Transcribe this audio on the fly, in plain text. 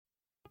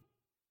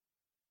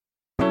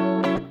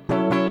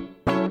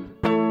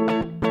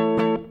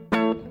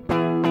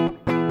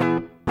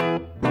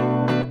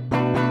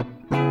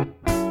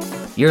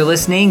You're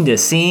listening to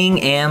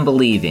Seeing and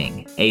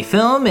Believing, a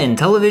film and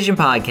television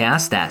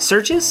podcast that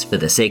searches for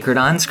the sacred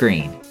on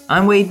screen.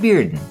 I'm Wade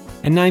Bearden.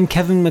 And I'm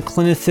Kevin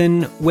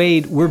McLenithan.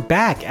 Wade, we're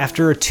back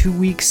after a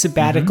 2-week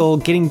sabbatical,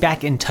 getting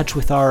back in touch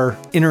with our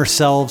inner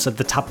selves at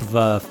the top of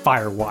a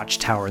fire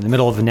watchtower in the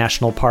middle of a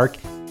national park.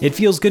 It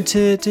feels good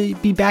to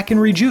be back and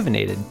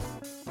rejuvenated.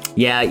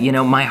 Yeah, you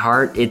know, my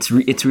heart, it's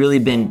really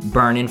been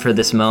burning for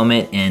this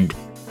moment, and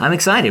I'm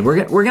excited.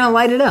 We're gonna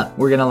light it up.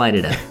 We're gonna light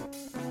it up.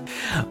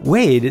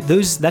 Wade,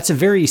 that's a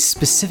very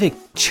specific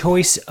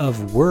choice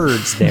of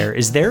words there.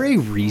 Is there a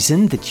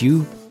reason that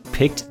you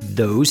picked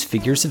those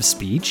figures of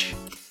speech?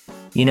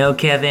 You know,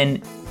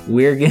 Kevin,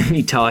 we're going to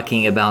be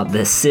talking about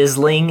the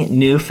sizzling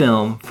new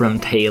film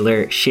from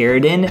Taylor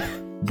Sheridan,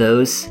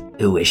 Those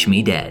Who Wish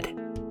Me Dead.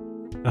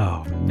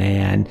 Oh,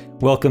 man.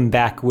 Welcome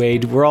back,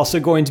 Wade. We're also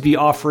going to be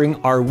offering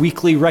our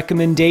weekly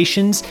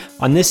recommendations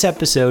on this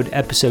episode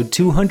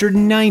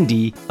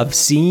 290 of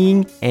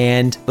Seeing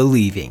and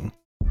Believing.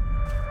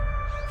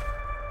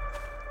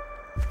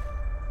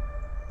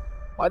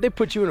 Why'd they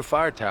put you in a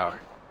fire tower?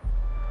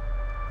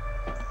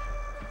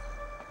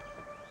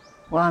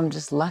 Well, I'm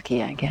just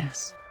lucky, I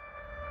guess.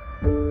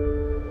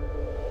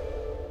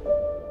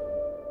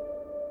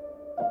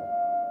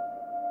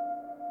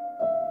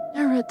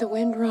 I read the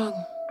wind wrong.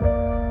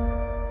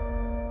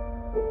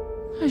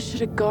 I should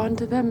have gone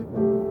to them.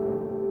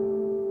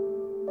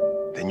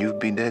 Then you'd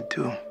be dead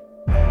too.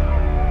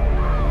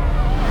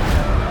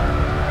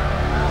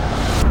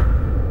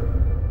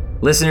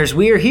 Listeners,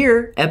 we are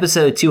here,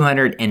 episode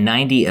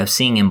 290 of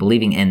Seeing and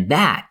Believing, and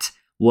that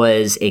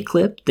was a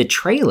clip, the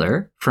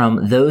trailer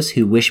from Those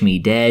Who Wish Me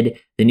Dead,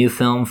 the new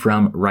film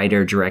from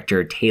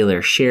writer-director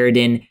Taylor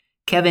Sheridan.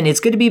 Kevin, it's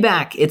good to be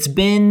back. It's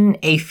been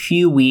a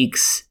few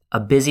weeks,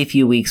 a busy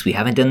few weeks. We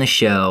haven't done the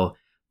show,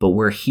 but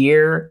we're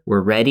here,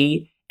 we're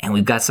ready, and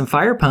we've got some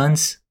fire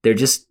puns.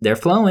 They're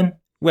flowing.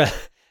 Well,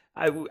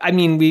 I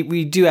mean,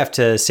 we do have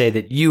to say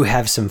that you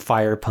have some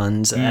fire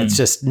puns. It's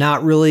just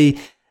not really...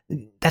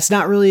 That's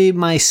not really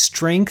my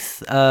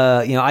strength.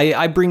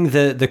 I bring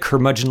the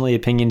curmudgeonly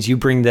opinions. You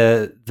bring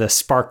the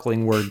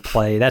sparkling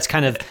wordplay. That's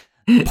kind of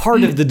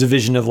part of the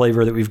division of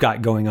labor that we've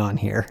got going on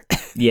here.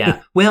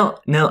 Yeah.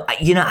 Well, no,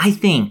 I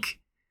think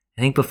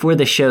before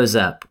the show's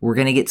up, we're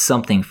going to get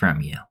something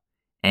from you,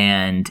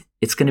 and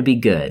it's going to be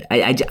good.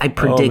 I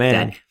predict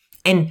that.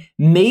 And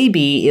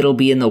maybe it'll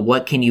be in the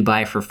What Can You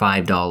Buy for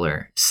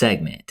 $5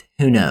 segment.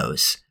 Who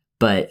knows?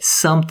 But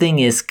something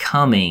is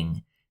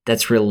coming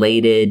that's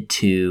related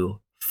to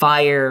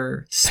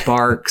fire,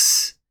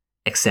 sparks,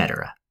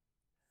 etc.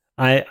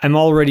 I'm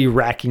already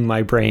racking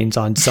my brains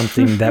on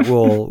something that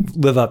will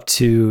live up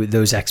to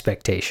those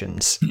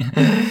expectations.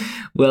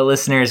 Well,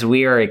 listeners,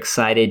 we are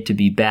excited to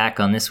be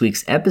back on this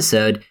week's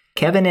episode.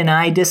 Kevin and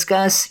I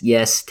discuss,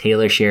 yes,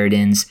 Taylor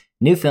Sheridan's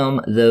new film,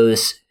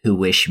 Those Who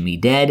Wish Me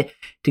Dead.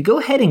 To go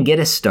ahead and get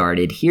us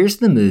started, here's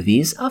the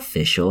movie's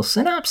official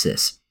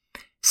synopsis.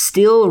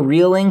 Still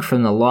reeling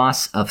from the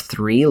loss of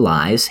 3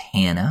 lives,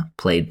 Hannah,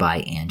 played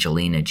by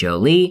Angelina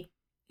Jolie,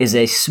 is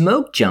a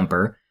smoke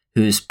jumper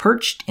who's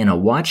perched in a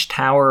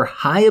watchtower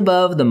high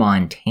above the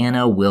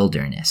Montana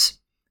wilderness.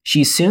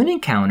 She soon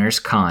encounters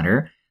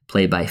Connor,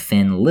 played by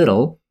Finn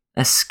Little,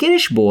 a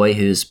skittish boy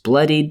who's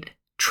bloodied,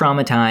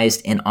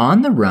 traumatized, and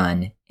on the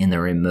run in the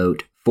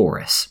remote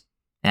forest.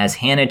 As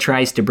Hannah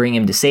tries to bring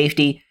him to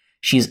safety,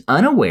 she's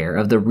unaware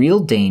of the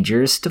real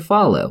dangers to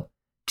follow.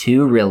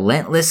 2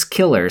 relentless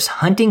killers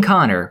hunting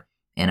Connor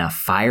in a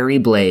fiery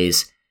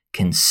blaze,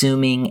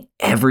 consuming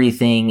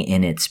everything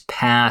in its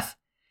path.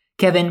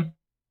 Kevin,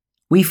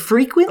 we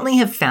frequently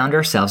have found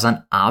ourselves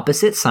on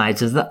opposite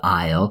sides of the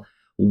aisle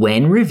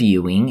when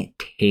reviewing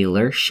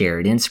Taylor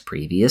Sheridan's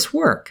previous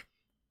work.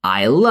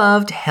 I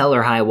loved Hell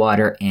or High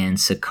Water and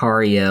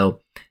Sicario,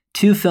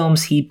 2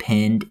 films he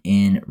penned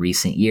in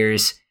recent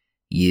years.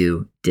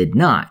 You did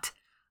not.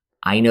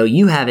 I know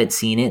you haven't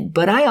seen it,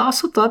 but I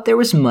also thought there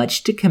was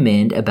much to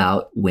commend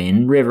about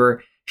Wind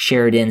River,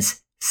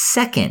 Sheridan's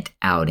second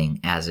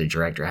outing as a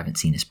director. I haven't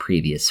seen his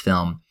previous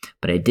film,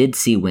 but I did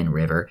see Wind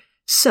River.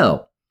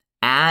 So,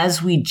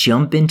 as we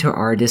jump into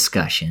our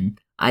discussion,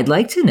 I'd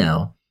like to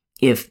know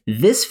if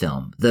this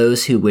film,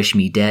 Those Who Wish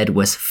Me Dead,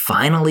 was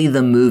finally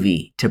the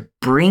movie to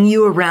bring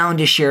you around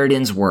to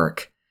Sheridan's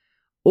work,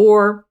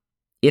 or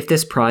if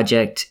this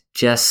project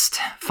just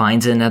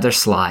finds another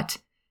slot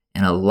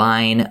in a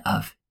line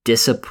of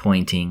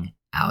disappointing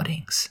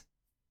outings.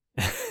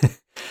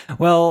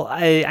 Well,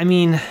 I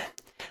mean,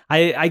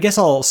 I guess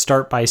I'll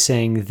start by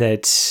saying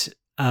that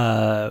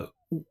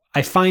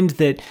I find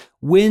that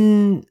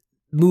when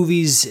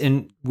movies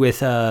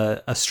with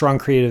a strong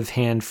creative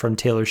hand from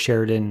Taylor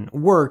Sheridan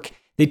work,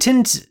 they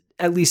tend,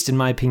 at least in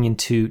my opinion,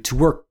 to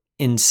work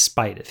in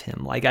spite of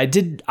him. Like I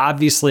did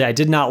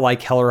not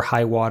like Hell or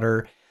High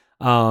Water.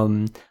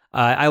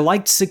 I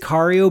liked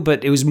Sicario,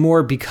 but it was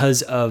more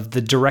because of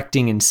the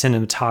directing and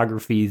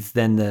cinematography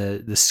than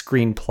the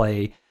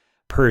screenplay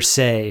per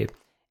se.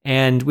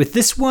 And with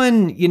this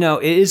one,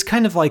 it is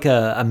kind of like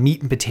a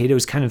meat and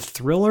potatoes kind of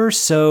thriller.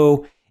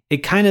 So it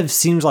kind of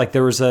seems like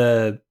there was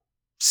a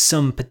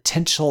some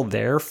potential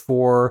there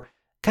for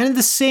kind of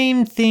the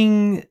same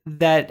thing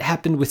that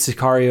happened with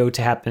Sicario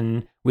to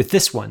happen with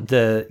this one.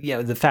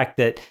 The fact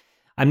that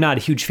I'm not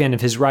a huge fan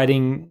of his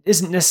writing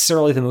isn't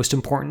necessarily the most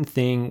important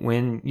thing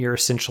when you're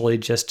essentially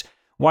just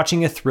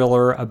watching a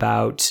thriller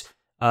about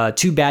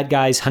two bad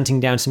guys hunting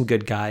down some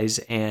good guys,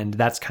 and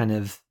that's kind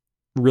of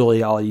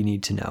really all you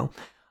need to know.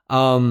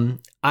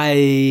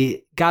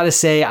 I gotta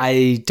say,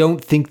 I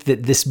don't think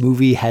that this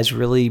movie has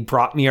really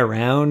brought me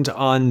around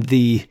on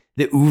the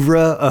oeuvre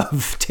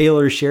of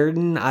Taylor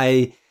Sheridan.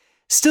 I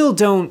still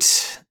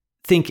don't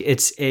think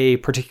it's a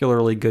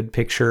particularly good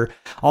picture.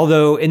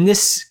 Although in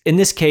this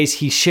case,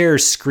 he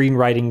shares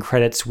screenwriting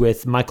credits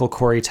with Michael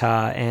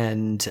Corita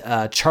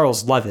and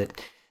Charles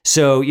Levitt.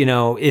 So,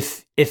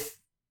 if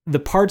the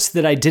parts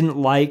that I didn't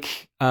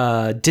like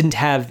didn't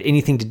have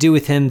anything to do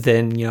with him,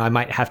 then, I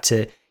might have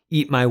to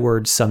eat my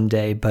words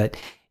someday. But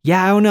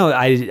yeah, I don't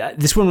know.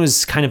 This one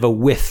was kind of a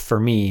whiff for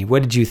me.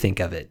 What did you think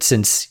of it?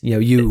 Since,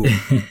 you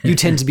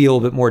tend to be a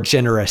little bit more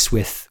generous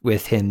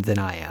with him than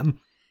I am.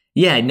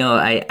 Yeah, no,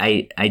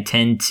 I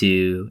tend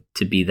to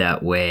be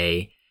that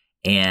way.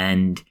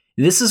 And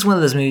this is one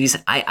of those movies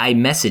I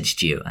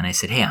messaged you and I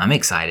said, hey, I'm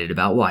excited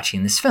about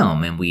watching this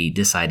film. And we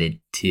decided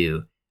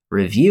to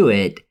review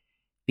it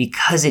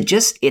because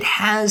it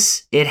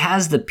has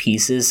the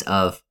pieces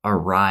of a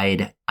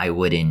ride I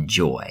would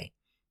enjoy.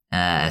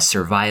 A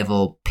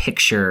survival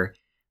picture,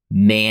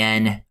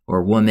 man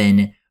or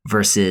woman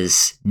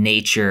versus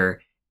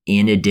nature,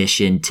 in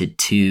addition to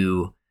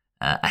two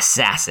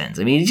assassins.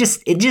 I mean,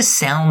 it just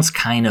sounds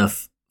kind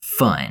of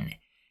fun.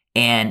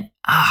 And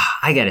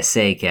I gotta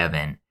say,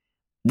 Kevin,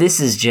 this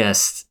is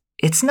just,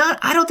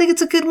 I don't think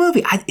it's a good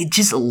movie. It's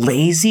just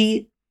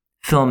lazy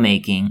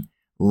filmmaking,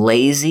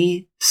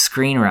 lazy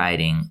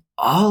screenwriting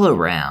all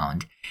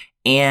around.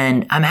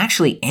 And I'm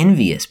actually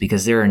envious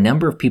because there are a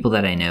number of people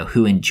that I know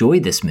who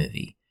enjoyed this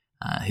movie,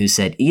 who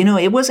said,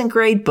 it wasn't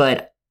great,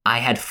 but I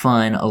had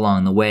fun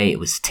along the way. It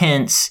was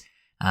tense.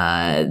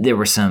 There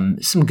were some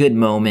good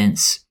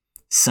moments,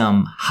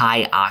 some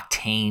high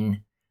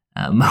octane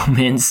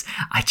moments.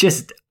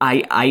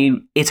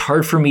 It's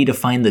hard for me to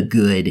find the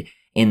good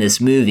in this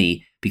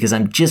movie because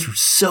I'm just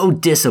so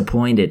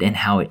disappointed in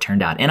how it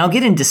turned out. And I'll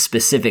get into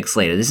specifics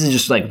later. This is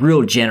just like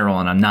real general,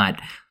 and I'm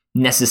not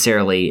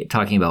necessarily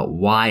talking about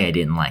why I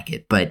didn't like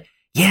it. But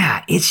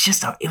yeah,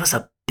 it was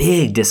a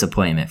big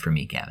disappointment for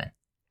me, Kevin.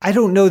 I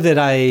don't know that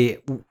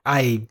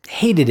I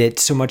hated it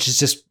so much as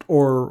just,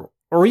 or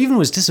even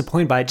was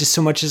disappointed by it just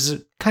so much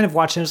as kind of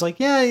watching it. I was like,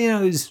 yeah,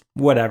 it was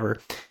whatever.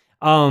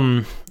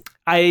 I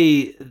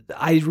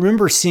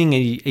remember seeing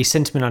a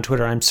sentiment on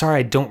Twitter. I'm sorry,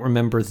 I don't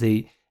remember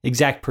the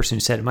exact person who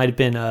said it. Might have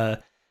been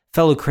a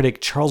fellow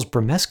critic, Charles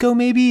Bramesco,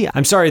 maybe.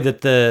 I'm sorry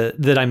that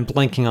I'm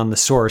blanking on the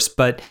source,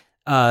 but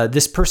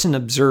this person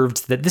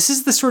observed that this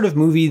is the sort of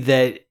movie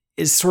that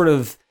is sort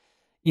of,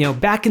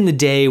 back in the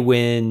day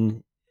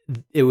when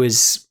it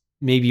was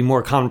maybe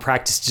more common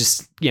practice,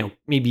 just,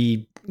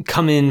 maybe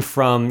come in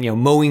from,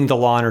 mowing the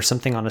lawn or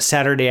something on a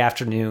Saturday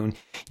afternoon.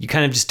 You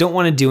kind of just don't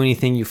want to do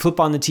anything. You flip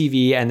on the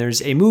TV and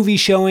there's a movie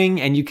showing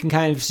and you can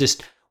kind of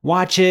just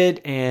watch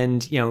it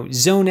and,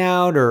 zone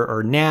out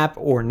or nap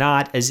or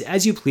not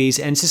as you please.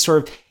 And it's just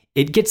sort of,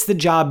 it gets the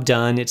job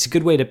done. It's a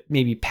good way to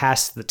maybe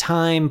pass the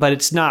time, but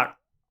it's not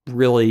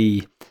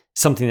really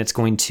something that's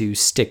going to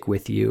stick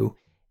with you.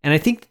 And I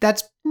think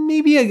that's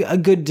maybe a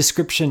good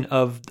description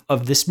of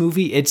this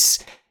movie.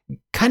 It's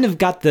kind of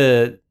got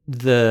the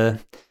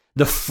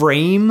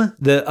frame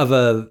of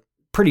a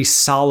pretty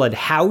solid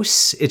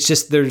house. It's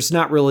just, there's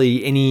not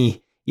really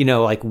any,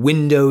 like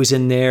windows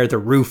in there. The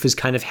roof is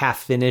kind of half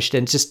finished,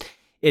 and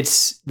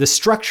it's the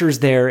structure's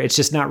there. It's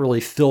just not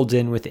really filled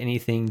in with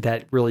anything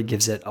that really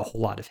gives it a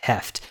whole lot of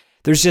heft.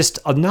 There's just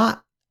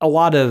not a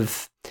lot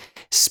of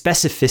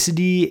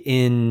specificity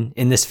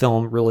in this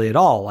film really at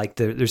all. Like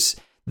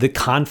the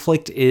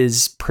conflict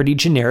is pretty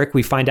generic.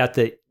 We find out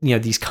that,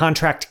 these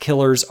contract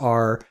killers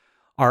are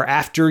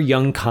after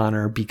young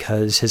Connor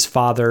because his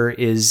father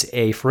is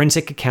a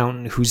forensic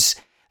accountant who's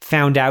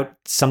found out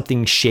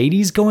something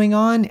shady's going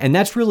on. And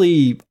that's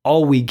really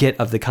all we get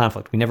of the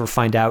conflict. We never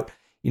find out,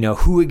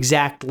 who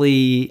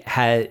exactly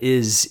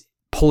is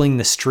pulling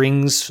the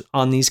strings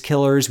on these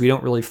killers. We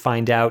don't really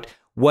find out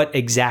what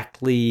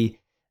exactly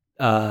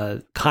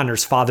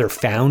Connor's father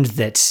found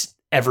that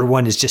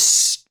everyone is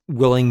just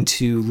willing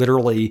to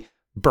literally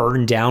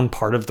burn down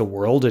part of the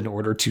world in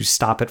order to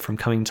stop it from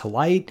coming to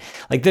light.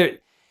 Like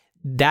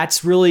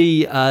that's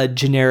really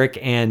generic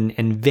and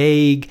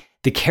vague.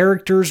 The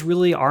characters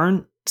really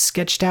aren't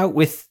sketched out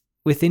with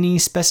any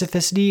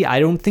specificity. I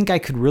don't think I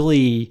could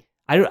really.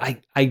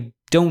 I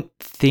don't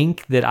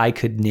think that I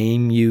could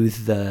name you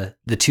the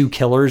two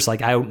killers.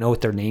 Like, I don't know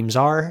what their names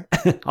are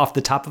off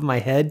the top of my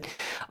head.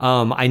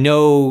 I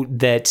know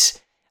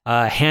that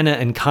Hannah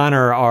and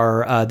Connor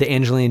are the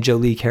Angelina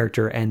Jolie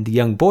character and the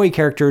young boy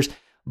characters,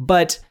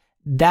 but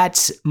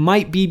that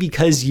might be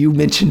because you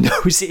mentioned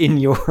those in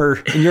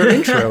your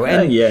intro.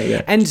 And,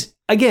 yeah. And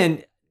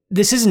again,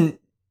 this isn't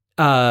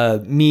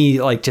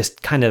me like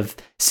just kind of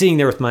sitting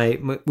there with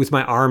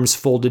my arms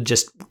folded,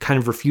 just kind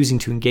of refusing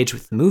to engage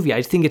with the movie.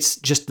 I think it's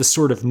just the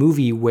sort of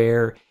movie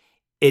where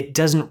it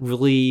doesn't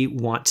really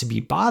want to be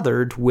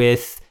bothered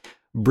with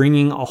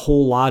bringing a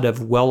whole lot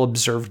of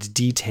well-observed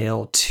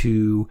detail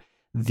to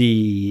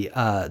the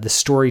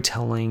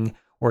storytelling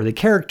or the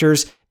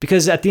characters,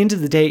 because at the end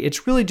of the day,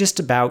 it's really just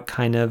about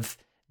kind of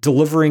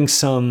delivering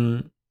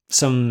some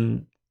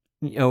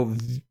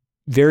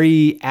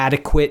very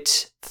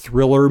adequate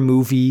thriller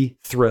movie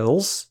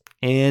thrills,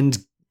 and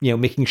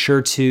making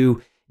sure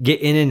to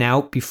get in and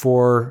out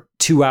before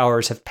 2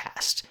 hours have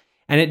passed.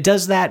 And it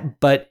does that,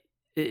 but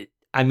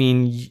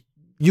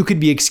you could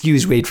be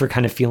excused, Wade, for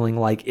kind of feeling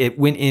like it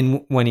went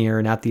in one ear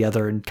and out the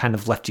other and kind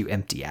of left you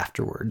empty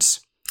afterwards.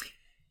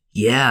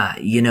 Yeah,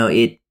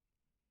 if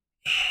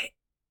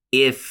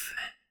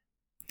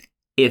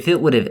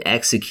it would have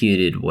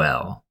executed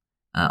well,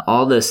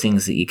 all those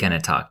things that you kind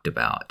of talked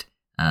about,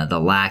 the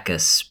lack of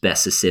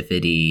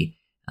specificity,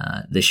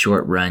 the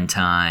short run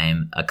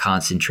time, a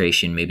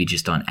concentration maybe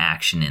just on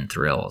action and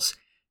thrills,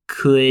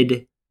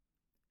 could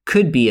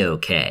be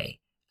okay.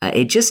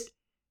 I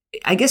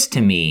guess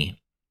to me,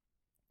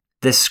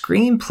 the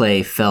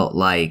screenplay felt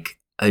like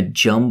a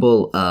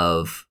jumble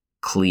of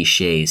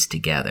cliches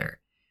together.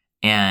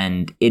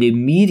 And it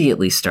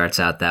immediately starts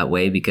out that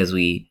way because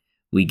we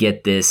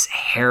get this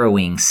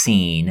harrowing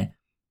scene.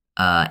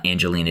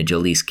 Angelina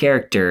Jolie's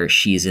character,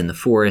 she's in the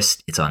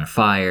forest, it's on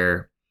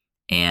fire,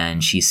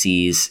 and she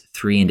sees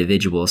 3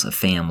 individuals, a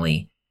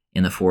family,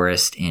 in the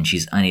forest, and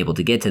she's unable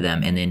to get to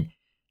them. And then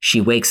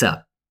she wakes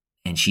up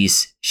and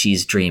she's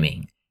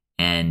dreaming.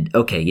 And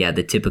okay, yeah,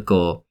 the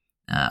typical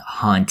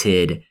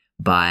haunted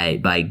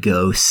by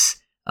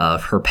ghosts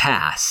of her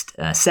past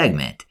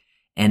segment.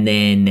 And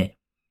then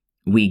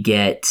we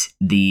get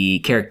the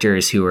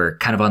characters who are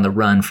kind of on the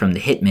run from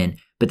the hitmen,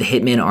 but the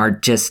hitmen are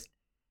just,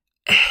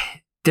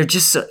 they're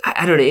just so,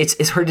 I don't know,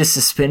 it's hard to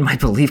suspend my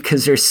belief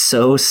because they're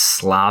so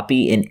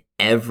sloppy in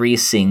every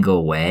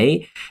single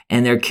way,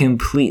 and they're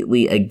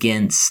completely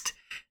against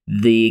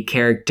the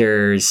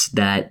characters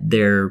that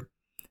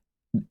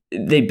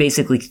they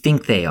basically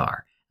think they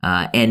are.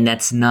 And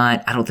that's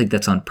not, I don't think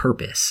that's on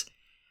purpose.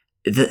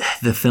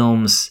 The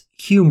film's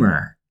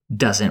humor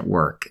doesn't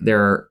work.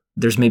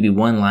 There's maybe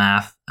one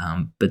laugh,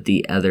 but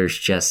the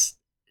others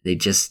they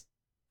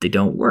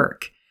don't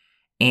work.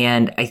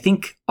 And I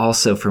think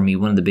also for me,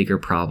 one of the bigger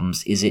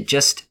problems is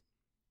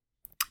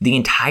the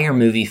entire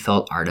movie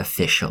felt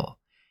artificial.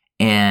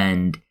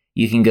 And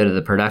you can go to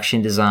the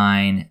production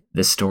design,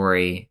 the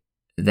story,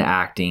 the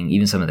acting,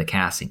 even some of the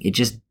casting. It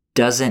just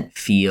doesn't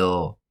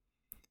feel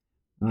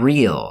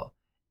real.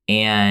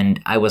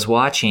 And I was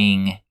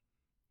watching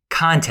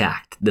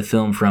Contact, the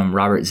film from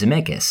Robert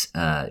Zemeckis,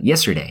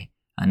 yesterday,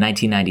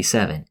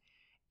 1997.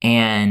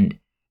 And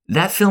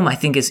that film, I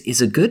think,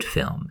 is a good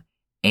film.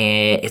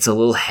 And it's a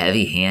little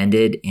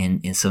heavy-handed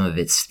in some of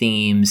its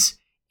themes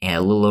and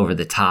a little over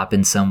the top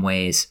in some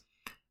ways.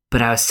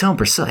 But I was telling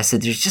Priscilla, I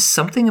said, there's just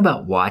something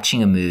about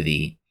watching a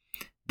movie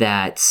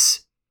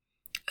that's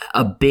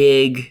a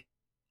big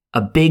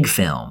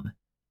film,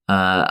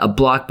 a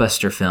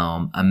blockbuster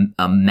film,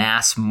 a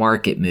mass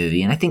market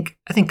movie. And I think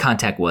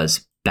Contact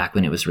was back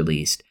when it was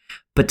released.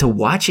 But to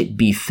watch it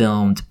be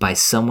filmed by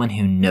someone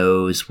who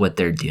knows what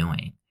they're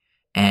doing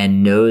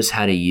and knows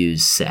how to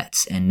use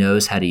sets and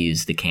knows how to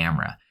use the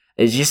camera,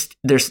 it's just,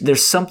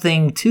 there's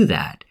something to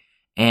that.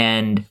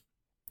 And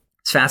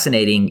it's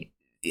fascinating.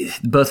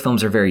 Both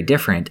films are very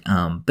different,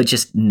 but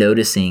just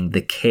noticing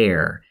the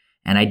care.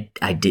 And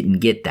I didn't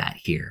get that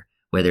here,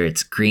 whether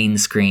it's green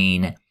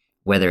screen,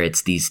 whether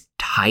it's these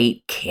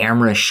tight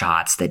camera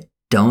shots that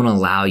don't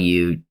allow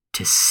you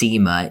to see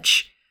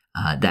much,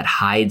 that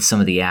hide some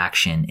of the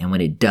action. And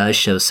when it does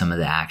show some of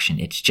the action,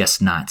 it's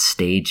just not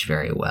staged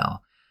very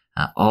well.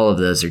 All of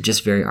those are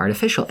just very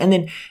artificial. And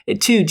then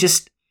too,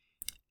 just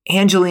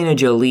Angelina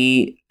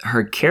Jolie,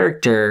 her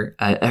character,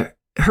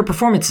 her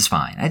performance is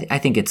fine. I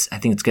think it's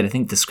good. I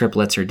think the script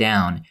lets her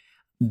down,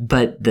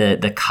 but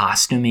the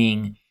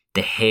costuming,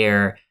 the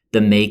hair,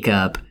 the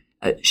makeup,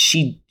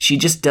 she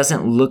just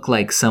doesn't look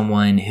like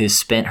someone who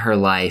spent her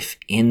life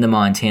in the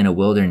Montana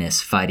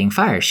wilderness fighting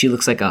fire. She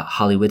looks like a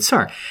Hollywood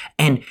star.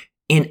 And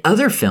in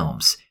other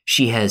films,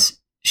 she's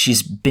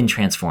been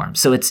transformed.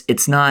 So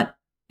it's not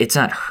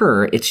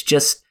her. It's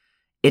just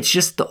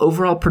the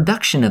overall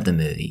production of the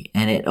movie,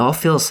 and it all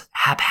feels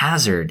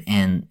haphazard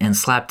and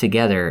slapped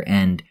together.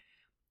 And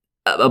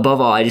above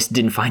all, I just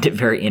didn't find it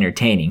very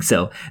entertaining.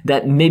 So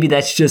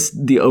that's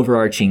just the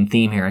overarching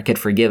theme here. I could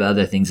forgive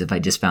other things if I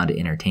just found it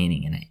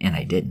entertaining, and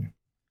I didn't.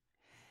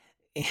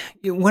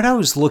 What I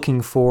was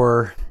looking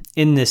for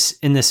in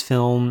this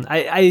film,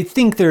 I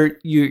think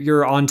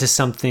you're onto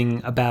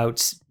something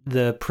about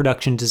the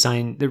production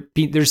design.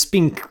 There's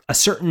being a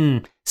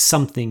certain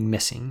something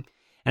missing.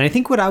 And I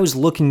think what I was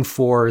looking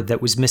for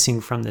that was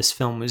missing from this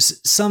film was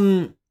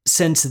some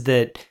sense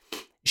that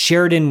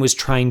Sheridan was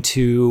trying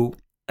to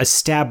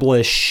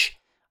establish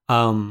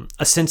a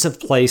sense of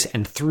place,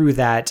 and through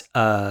that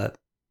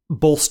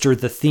bolster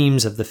the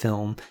themes of the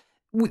film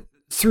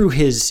through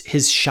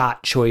his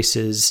shot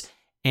choices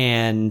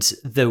and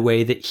the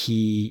way that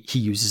he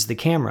uses the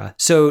camera.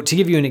 So to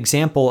give you an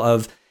example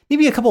of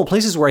maybe a couple of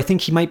places where I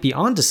think he might be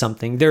onto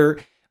something,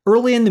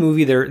 early in the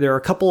movie there are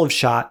a couple of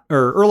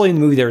early in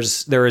the movie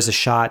there is a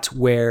shot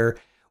where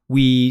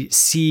we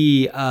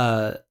see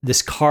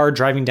this car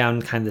driving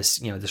down kind of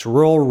this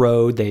rural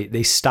road.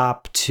 They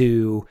stop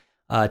to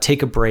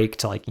take a break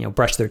to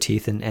brush their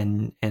teeth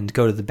and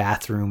go to the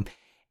bathroom.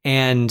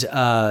 And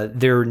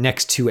they're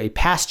next to a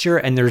pasture,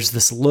 and there's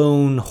this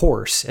lone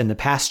horse in the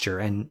pasture,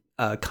 and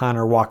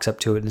Connor walks up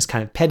to it and is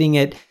kind of petting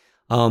it.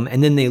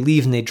 And then they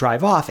leave and they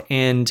drive off,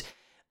 and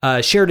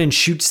Sheridan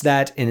shoots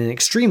that in an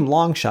extreme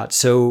long shot.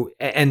 So,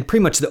 and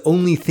pretty much the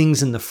only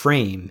things in the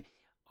frame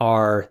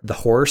are the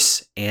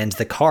horse and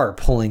the car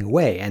pulling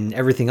away, and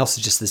everything else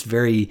is just this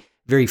very,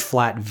 very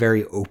flat,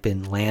 very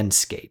open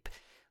landscape.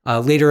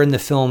 Later in the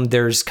film,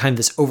 there's kind of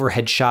this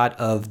overhead shot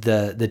of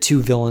the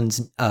two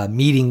villains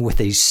meeting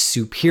with a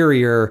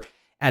superior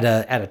at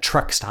a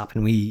truck stop,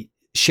 and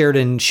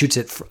Sheridan shoots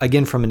it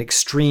again from an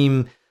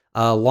extreme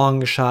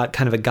long shot,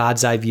 kind of a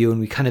god's eye view, and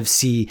we kind of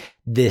see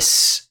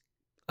this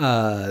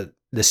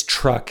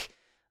truck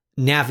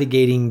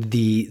navigating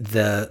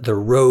the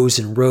rows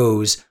and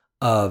rows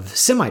of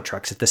semi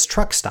trucks at this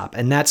truck stop,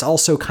 and that's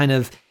also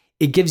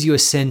it gives you a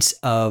sense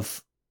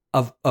of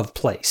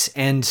place.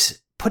 And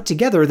put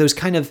together,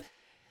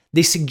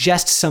 they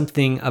suggest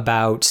something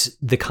about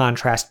the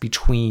contrast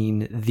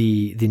between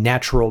the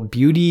natural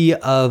beauty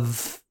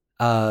of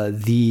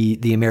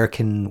the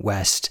American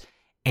West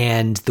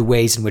and the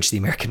ways in which the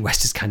American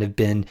West has kind of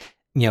been,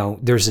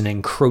 there's an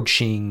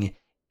encroaching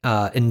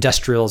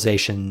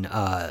industrialization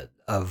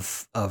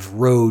of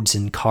roads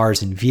and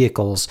cars and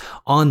vehicles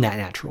on that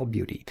natural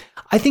beauty.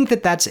 I think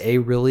that that's a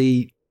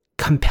really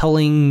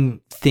compelling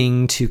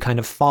thing to kind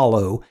of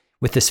follow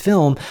with this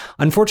film.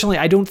 Unfortunately,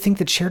 I don't think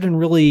that Sheridan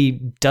really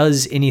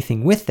does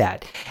anything with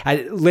that.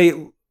 Late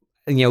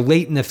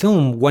in the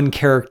film, one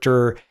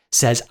character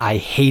says, "I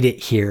hate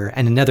it here,"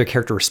 and another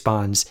character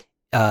responds,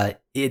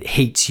 "It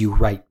hates you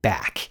right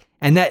back."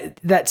 And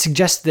that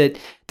suggests that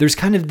there's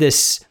kind of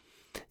this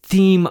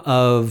theme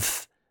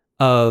of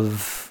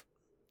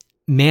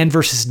man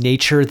versus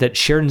nature that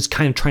Sheridan's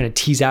kind of trying to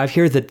tease out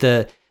here, that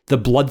the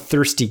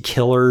bloodthirsty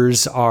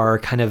killers are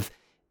kind of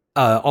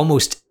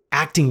almost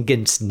acting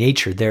against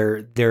nature.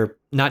 They're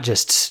not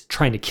just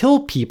trying to kill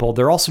people,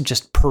 they're also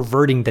just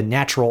perverting the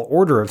natural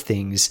order of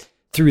things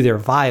through their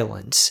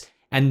violence.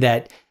 And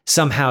that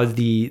somehow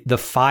the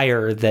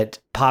fire that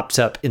pops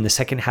up in the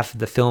second half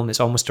of the film is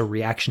almost a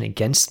reaction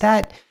against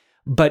that.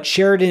 But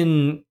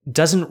Sheridan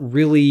doesn't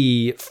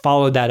really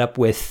follow that up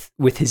with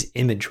his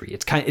imagery.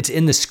 It's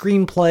in the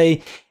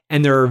screenplay,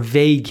 and there are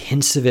vague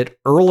hints of it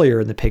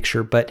earlier in the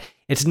picture, but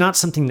it's not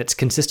something that's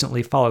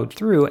consistently followed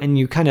through. And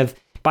you kind of,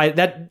 by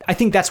that, I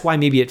think that's why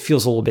maybe it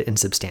feels a little bit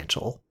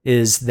insubstantial,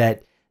 is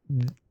that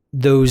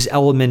those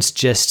elements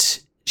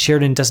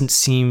Sheridan doesn't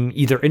seem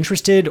either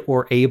interested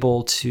or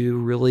able to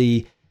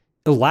really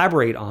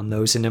elaborate on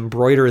those and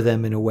embroider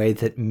them in a way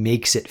that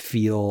makes it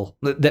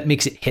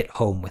hit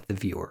home with the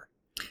viewer.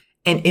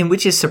 And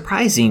which is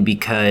surprising,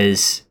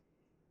 because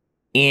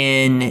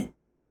in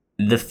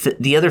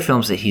the other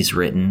films that he's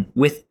written,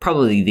 with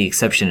probably the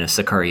exception of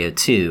Sicario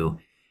 2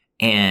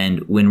 and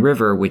Wind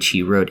River, which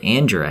he wrote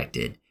and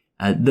directed,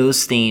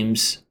 those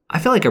themes I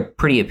feel like are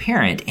pretty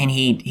apparent, and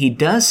he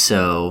does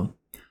so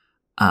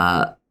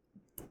by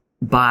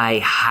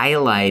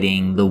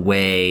highlighting the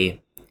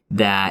way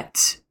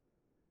that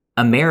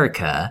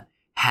America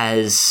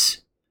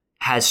has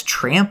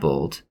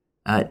trampled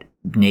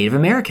Native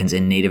Americans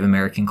and Native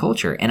American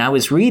culture. And I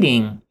was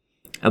reading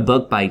a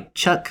book by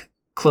Chuck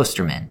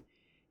Klosterman,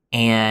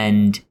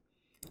 and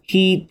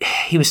he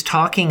was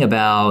talking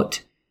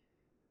about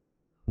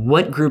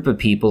what group of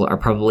people are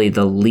probably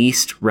the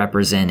least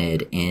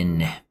represented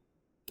in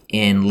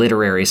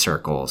literary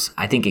circles.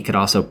 I think it could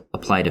also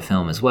apply to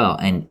film as well.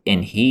 And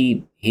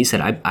he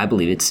said, I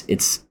believe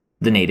it's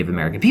the Native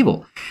American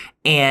people.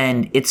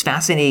 And it's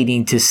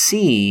fascinating to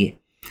see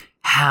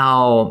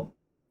how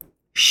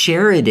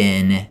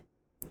Sheridan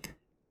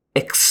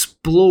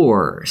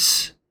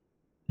explores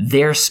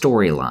their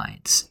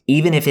storylines,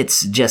 even if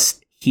it's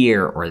just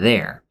here or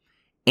there.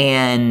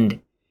 And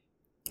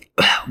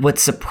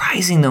what's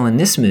surprising, though, in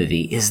this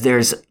movie is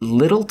there's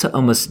little to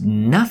almost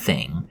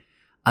nothing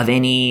of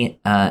any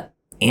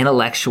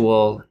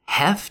intellectual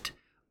heft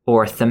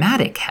or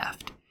thematic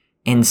heft.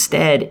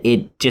 Instead,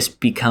 it just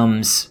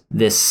becomes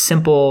this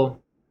simple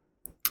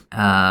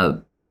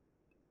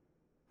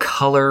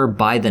color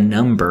by the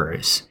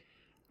numbers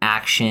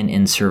action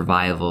and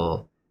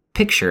survival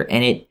picture.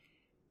 And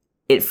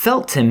it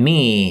felt to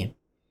me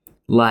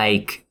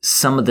like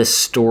some of the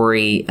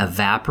story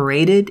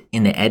evaporated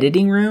in the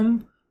editing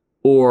room,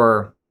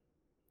 or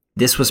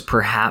this was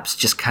perhaps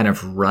just kind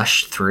of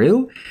rushed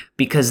through,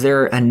 because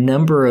there are a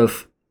number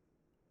of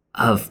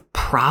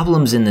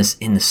problems in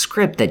the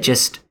script that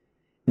just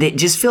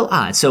feel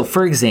odd. So,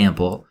 for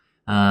example,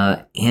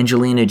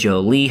 Angelina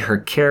Jolie, her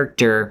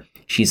character,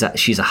 she's a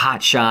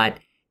hotshot,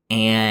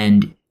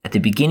 and at the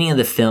beginning of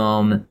the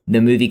film,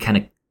 the movie kind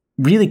of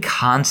really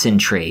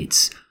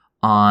concentrates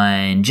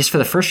on, just for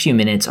the first few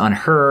minutes, on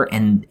her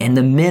and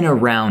the men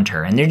around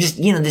her. And they're just,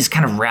 this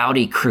kind of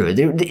rowdy crew.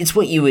 It's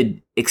what you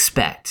would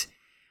expect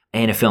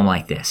in a film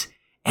like this.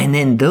 And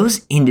then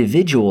those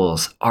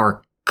individuals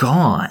are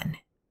gone.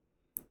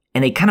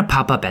 And they kind of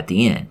pop up at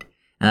the end.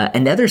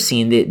 Another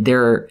scene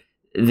that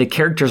the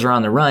characters are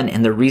on the run,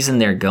 and the reason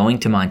they're going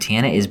to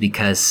Montana is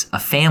because a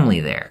family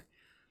there.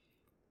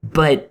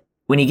 But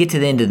when you get to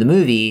the end of the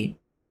movie,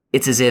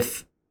 it's as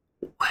if,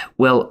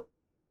 well,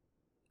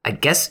 I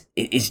guess,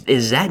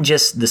 is that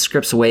just the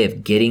script's way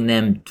of getting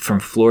them from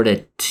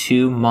Florida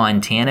to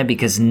Montana?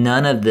 Because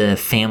none of the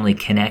family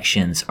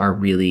connections are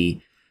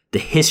really, the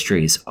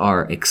histories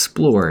are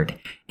explored.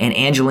 And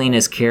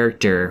Angelina's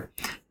character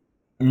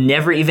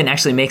never even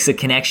actually makes a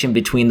connection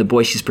between the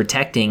boy she's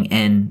protecting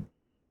and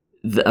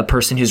a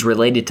person who's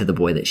related to the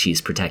boy that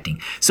she's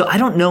protecting. So I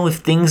don't know if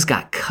things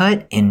got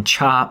cut and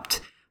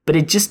chopped, but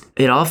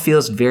it all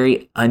feels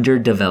very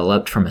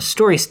underdeveloped from a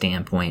story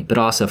standpoint, but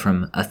also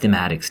from a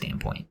thematic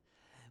standpoint.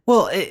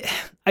 Well,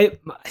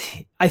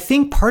 I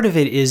think part of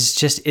it is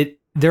just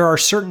there are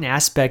certain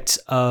aspects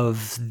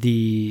of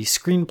the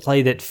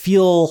screenplay that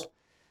feel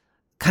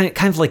kind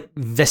of like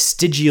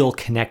vestigial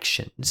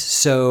connections.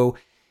 So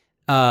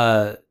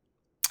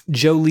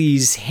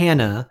Jolie's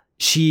Hannah,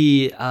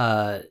 she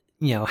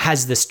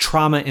has this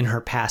trauma in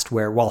her past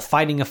where while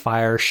fighting a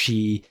fire,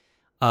 she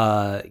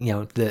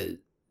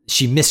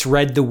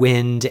misread the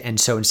wind, and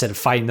so instead of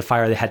fighting the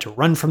fire,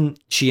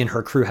 she and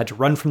her crew had to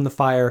run from the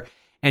fire,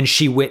 and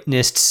she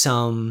witnessed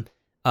some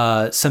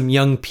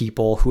young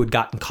people who had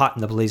gotten caught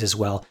in the blaze as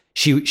well.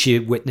 She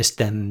had witnessed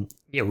them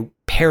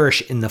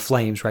perish in the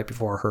flames right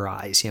before her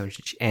eyes,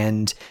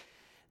 and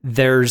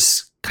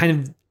there's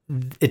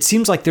it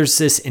seems like there's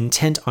this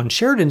intent on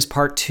Sheridan's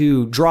part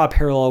to draw a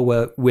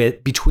parallel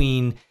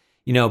between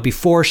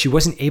before she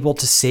wasn't able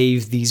to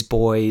save these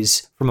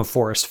boys from a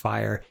forest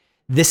fire.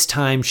 This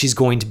time she's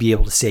going to be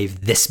able to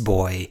save this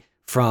boy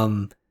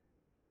from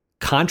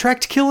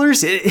contract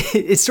killers.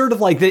 It's sort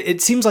of like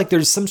it seems like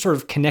there's some sort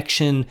of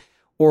connection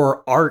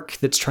or arc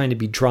that's trying to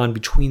be drawn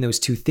between those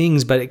two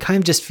things, but it kind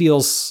of just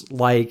feels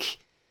like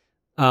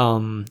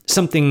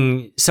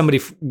something somebody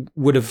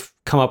would have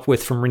come up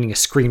with from reading a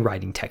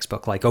screenwriting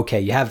textbook. Like, okay,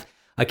 you have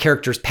a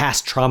character's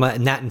past trauma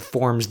and that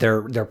informs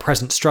their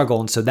present struggle.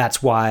 And so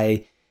that's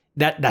why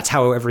that's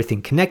how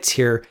everything connects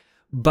here.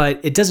 But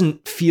it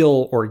doesn't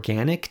feel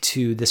organic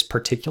to this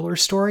particular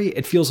story.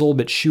 It feels a little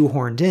bit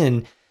shoehorned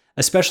in,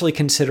 especially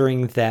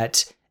considering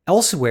that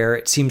elsewhere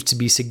it seems to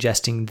be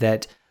suggesting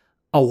that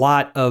a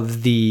lot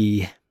of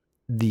the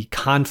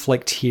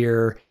conflict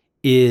here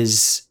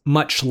is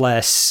much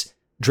less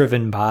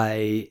driven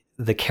by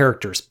the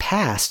characters'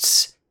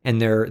 pasts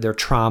and their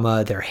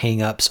trauma, their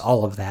hang-ups,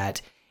 all of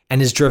that,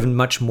 and is driven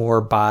much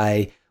more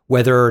by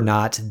whether or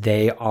not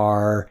they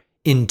are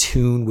in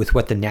tune with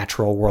what the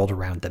natural world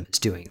around them is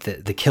doing.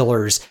 The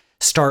killers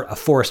start a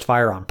forest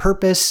fire on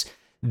purpose.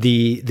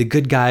 The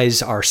good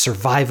guys are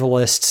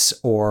survivalists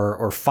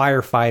or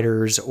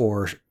firefighters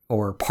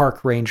or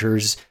park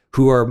rangers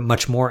who are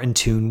much more in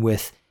tune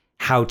with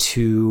how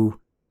to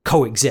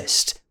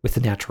coexist with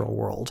the natural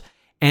world.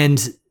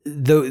 And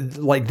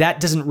that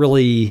doesn't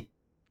really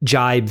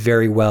jibe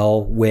very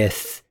well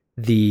with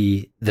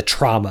the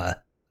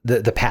trauma,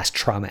 the past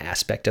trauma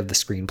aspect of the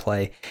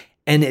screenplay.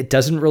 And it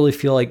doesn't really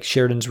feel like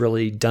Sheridan's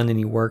really done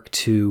any work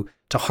to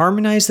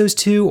harmonize those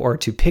two, or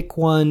to pick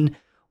one,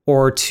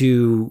 or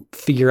to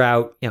figure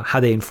out how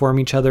they inform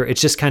each other.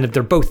 It's just kind of,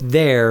 they're both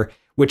there,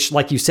 which,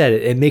 like you said,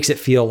 it makes it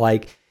feel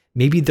like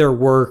maybe there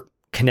were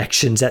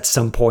connections at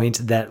some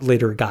point that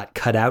later got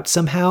cut out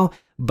somehow.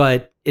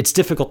 But it's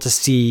difficult to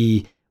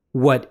see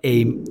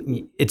any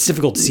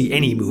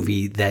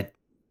movie that,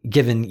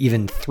 given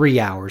even 3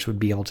 hours, would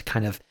be able to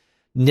kind of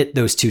knit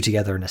those two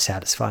together in a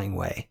satisfying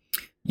way.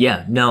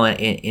 Yeah, no,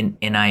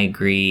 and I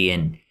agree.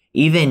 And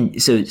even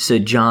so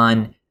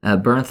John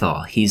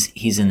Bernthal,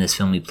 he's in this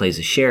film. He plays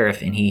a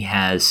sheriff, and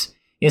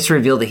it's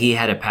revealed that he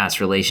had a past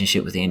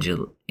relationship with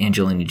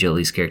Angelina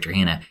Jolie's character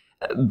Hannah.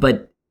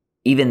 But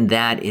even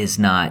that is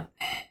not.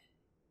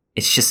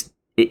 It's just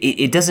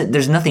it doesn't.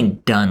 There's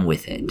nothing done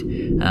with it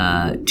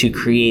to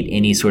create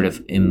any sort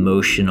of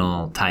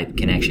emotional type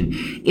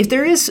connection. If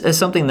there is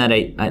something that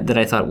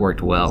I thought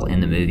worked well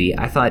in the movie,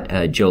 I thought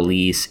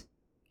Jolie's,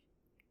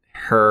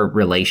 her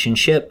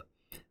relationship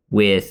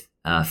with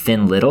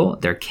Finn Little,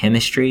 their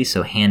chemistry.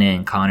 So Hannah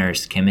and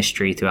Connor's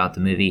chemistry throughout the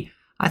movie,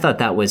 I thought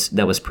that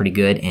was pretty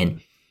good.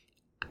 And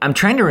I'm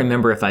trying to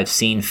remember if I've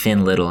seen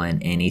Finn Little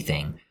in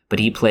anything, but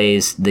he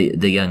plays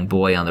the young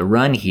boy on the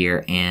run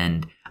here,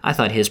 and I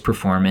thought his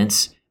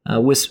performance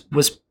was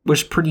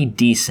pretty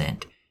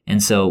decent.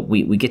 And so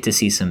we get to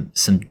see some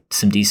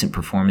decent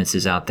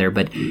performances out there,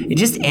 but it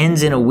just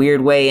ends in a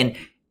weird way.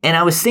 And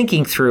I was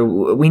thinking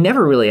through, we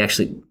never really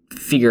actually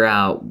figure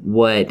out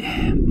what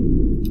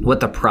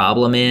the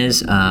problem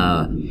is,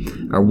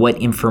 or what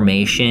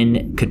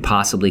information could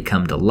possibly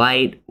come to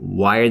light.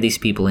 Why are these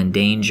people in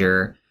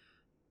danger?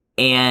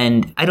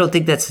 And I don't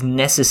think that's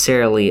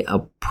necessarily a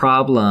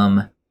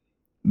problem,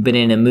 but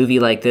in a movie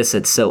like this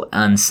that's so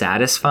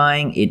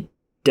unsatisfying, it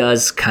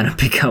does kind of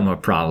become a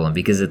problem,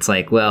 because it's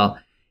like, well,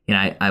 you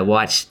know, I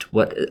watched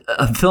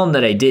a film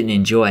that I didn't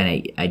enjoy,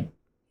 and I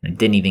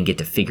didn't even get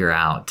to figure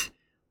out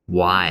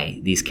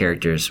why these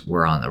characters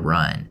were on the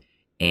run.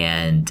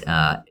 And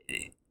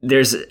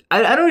there's,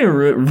 I don't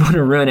even want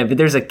to ruin it, but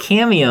there's a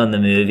cameo in the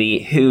movie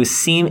he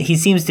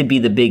seems to be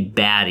the big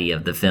baddie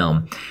of the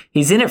film.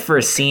 He's in it for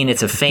a scene.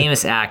 It's a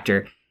famous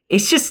actor.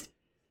 It's just,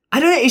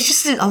 I don't know. It's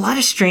just a lot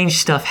of strange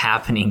stuff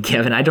happening,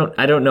 Kevin. I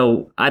don't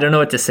know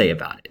what to say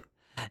about it.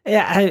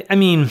 Yeah, I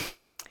mean,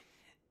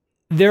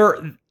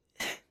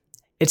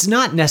 it's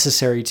not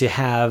necessary to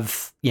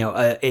have, you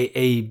know,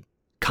 a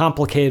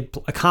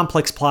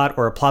complex plot,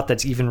 or a plot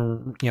that's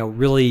even, you know,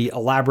 really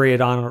elaborated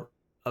on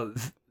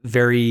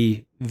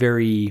very,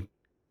 very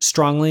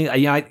strongly.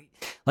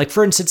 Like,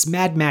 for instance,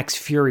 Mad Max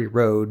Fury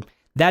Road,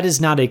 that is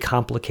not a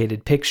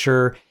complicated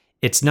picture.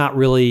 It's not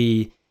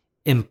really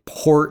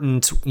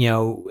important, you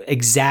know,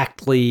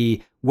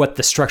 exactly what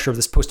the structure of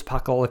this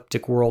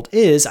post-apocalyptic world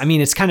is. I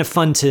mean, it's kind of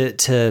fun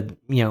to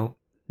you know,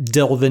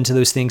 delve into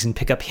those things and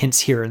pick up hints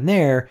here and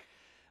there.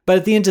 But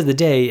at the end of the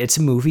day, it's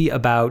a movie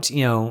about,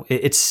 you know,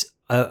 it's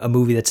a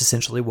movie that's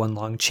essentially one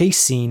long chase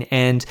scene,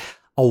 and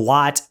a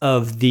lot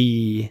of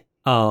the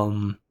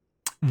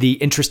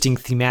interesting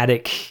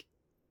thematic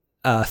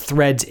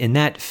threads in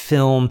that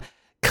film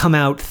come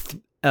out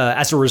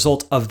as a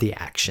result of the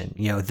action.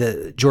 You know,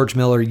 the George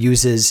Miller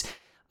uses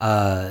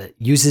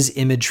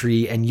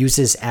imagery and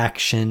uses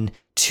action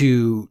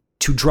to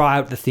draw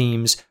out the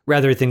themes,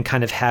 rather than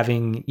kind of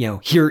having, you know,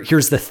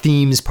 here's the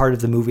themes part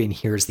of the movie and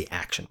here's the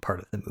action part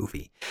of the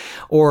movie.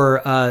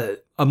 Or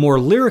a more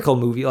lyrical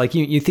movie, like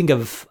you think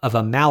of a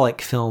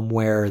Malick film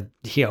where,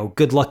 you know,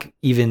 good luck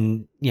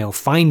even, you know,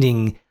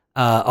 finding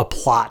a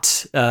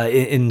plot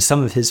in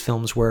some of his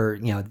films where,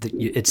 you know,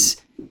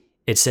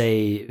 it's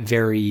a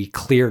very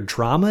clear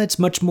drama. It's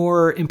much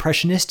more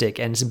impressionistic,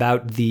 and it's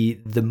about the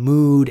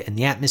mood and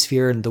the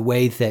atmosphere and the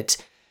way that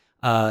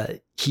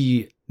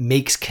he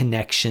makes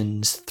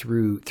connections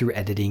through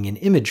editing and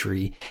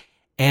imagery.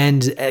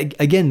 And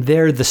again,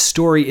 the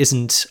story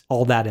isn't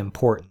all that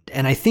important.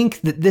 And I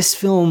think that this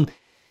film,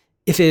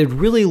 if it had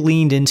really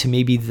leaned into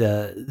maybe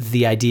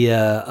the idea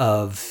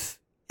of,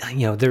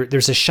 you know,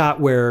 there's a shot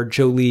where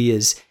Jolie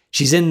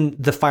she's in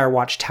the fire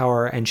watch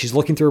tower, and she's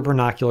looking through her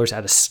binoculars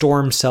at a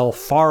storm cell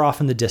far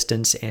off in the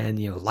distance, and,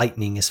 you know,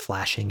 lightning is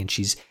flashing, and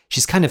she's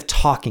kind of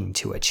talking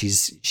to it.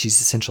 She's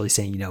essentially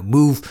saying, you know,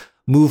 move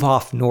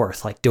off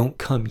north, like, don't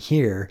come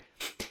here.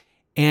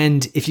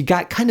 And if you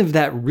got kind of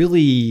that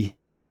really,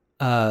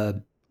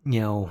 you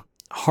know,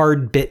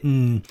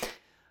 hard-bitten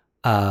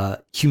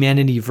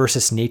humanity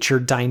versus nature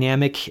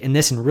dynamic in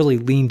this, and really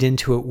leaned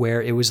into it,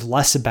 where it was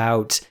less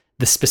about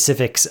the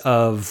specifics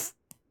of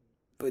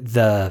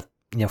the,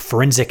 you know,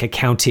 forensic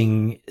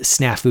accounting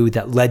snafu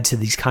that led to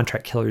these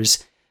contract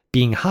killers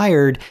being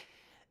hired,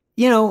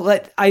 you know,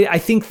 I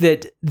think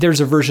that there's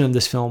a version of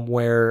this film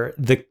where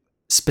the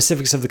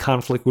specifics of the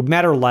conflict would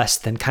matter less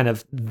than kind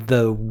of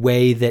the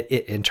way that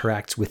it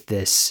interacts with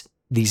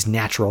these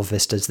natural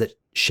vistas that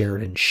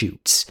Sheridan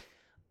shoots.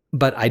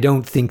 But I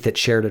don't think that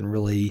Sheridan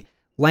really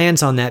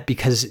lands on that,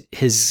 because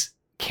his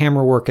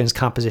camera work and his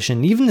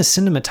composition, even the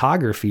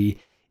cinematography,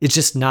 is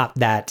just not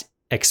that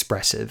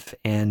expressive.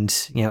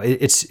 And, you know,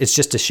 it's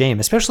just a shame,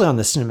 especially on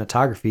the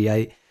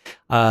cinematography.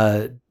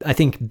 I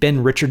think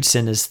Ben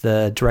Richardson is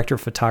the director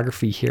of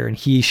photography here, and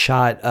he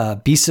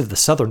shot Beasts of the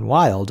Southern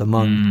Wild,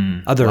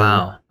 among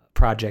other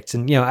projects.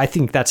 And, you know, I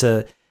think that's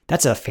a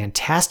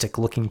fantastic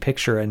looking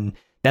picture, and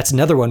that's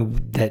another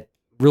one that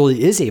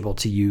really is able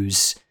to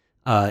use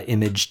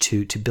image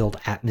to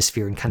build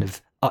atmosphere and kind of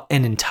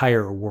an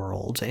entire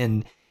world.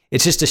 And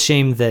it's just a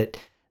shame that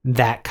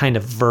kind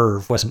of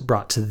verve wasn't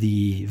brought to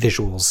the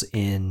visuals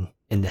in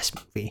this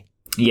movie.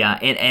 Yeah,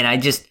 and I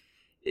just,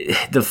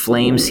 the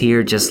flames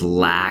here just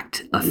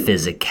lacked a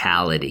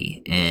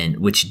physicality, and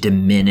which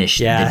diminished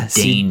the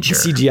danger.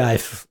 CGI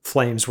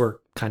flames were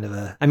kind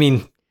of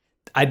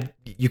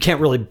you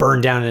can't really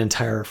burn down an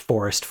entire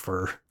forest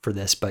for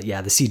this, but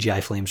yeah, the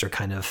CGI flames are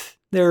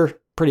they're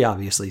pretty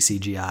obviously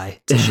CGI.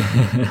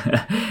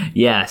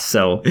 Yeah,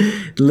 so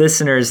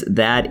listeners,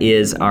 that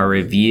is our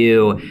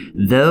review.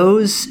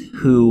 Those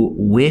Who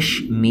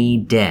Wish Me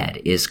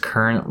Dead is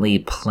currently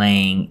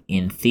playing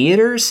in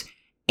theaters,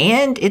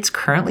 and it's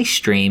currently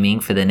streaming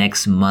for the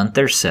next month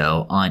or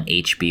so on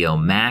HBO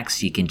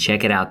Max. You can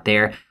check it out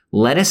there.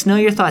 Let us know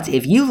your thoughts.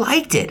 If you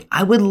liked it,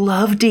 I would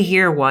love to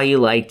hear why you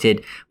liked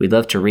it. We'd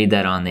love to read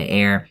that on the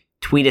air.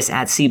 Tweet us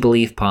at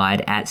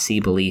SeeBeliefPod, at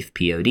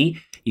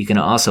SeeBeliefPod. You can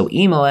also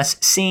email us,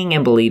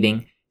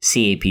 seeingandbelieving,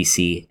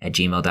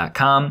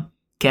 capc@gmail.com.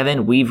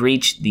 Kevin, we've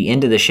reached the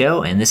end of the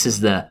show, and this is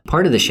the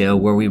part of the show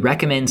where we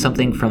recommend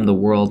something from the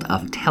world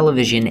of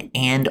television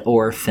and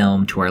or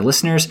film to our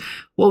listeners.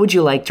 What would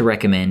you like to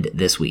recommend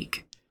this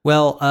week?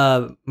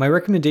 Well, my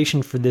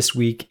recommendation for this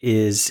week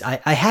is,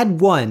 I had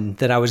one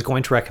that I was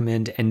going to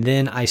recommend, and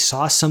then I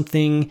saw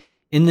something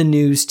in the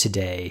news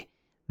today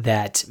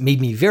that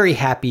made me very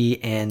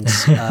happy and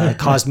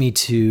caused me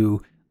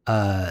to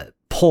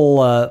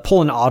pull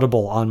an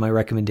audible on my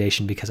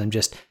recommendation, because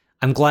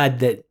I'm glad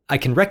that I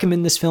can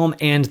recommend this film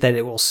and that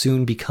it will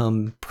soon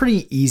become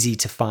pretty easy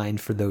to find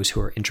for those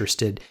who are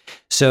interested.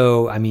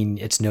 So, I mean,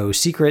 it's no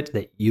secret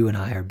that you and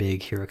I are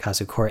big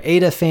Hirokazu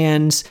Koreeda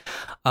fans.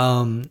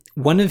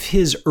 One of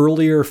his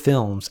earlier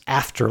films,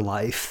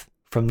 Afterlife,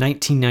 from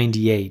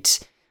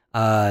 1998,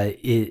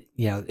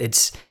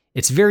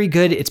 it's very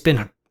good. It's been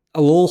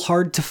a little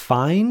hard to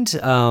find.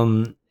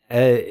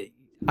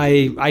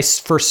 I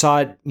first saw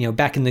it,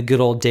 back in the good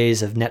old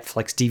days of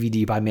Netflix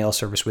DVD by mail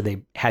service, where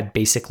they had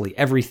basically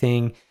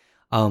everything.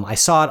 I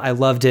saw it. I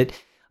loved it.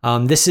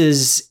 This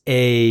is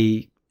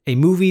a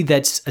movie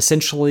that's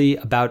essentially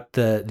about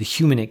the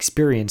human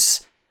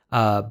experience,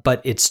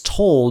 but it's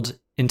told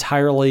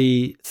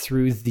entirely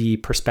through the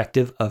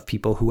perspective of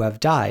people who have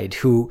died,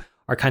 who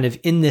are kind of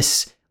in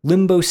this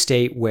limbo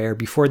state where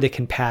before they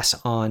can pass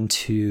on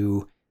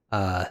to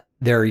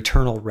their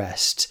eternal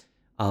rest,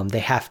 they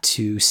have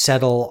to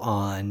settle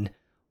on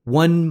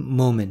one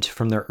moment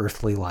from their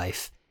earthly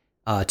life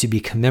to be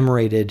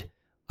commemorated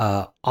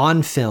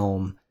on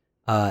film,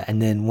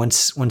 and then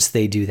once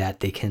they do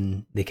that, they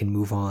can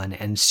move on.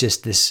 And it's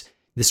just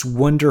this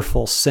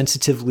wonderful,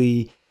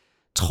 sensitively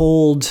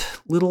told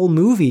little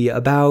movie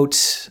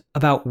about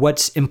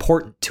what's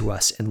important to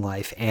us in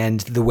life and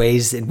the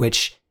ways in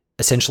which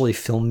essentially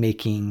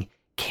filmmaking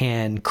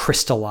can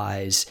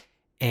crystallize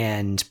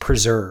and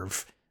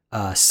preserve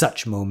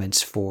such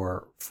moments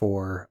for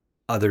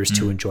others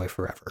to enjoy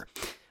forever.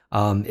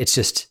 It's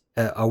just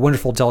a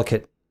wonderful,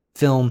 delicate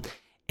film,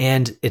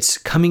 and it's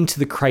coming to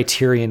the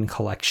Criterion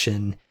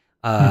Collection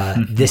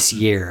this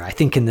year, I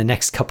think in the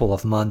next couple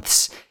of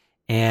months.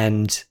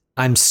 And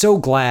I'm so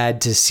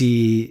glad to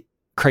see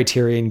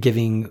Criterion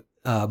giving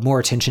more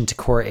attention to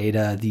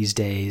Koreeda these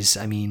days.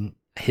 I mean,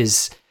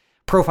 his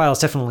profile has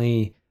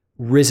definitely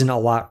risen a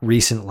lot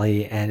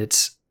recently, and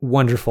it's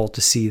wonderful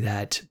to see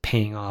that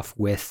paying off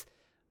with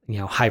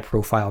high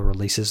profile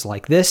releases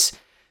like this.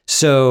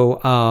 So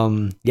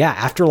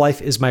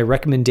Afterlife is my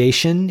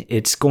recommendation.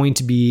 It's going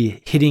to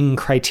be hitting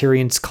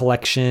Criterion's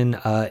collection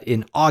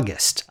in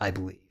August, I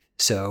believe.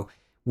 So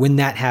when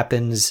that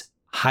happens,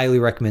 highly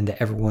recommend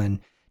that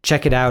everyone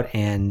check it out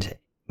and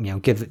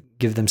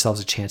give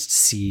themselves a chance to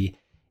see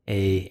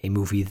a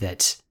movie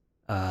that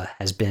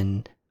has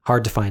been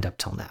hard to find up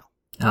till now.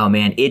 Oh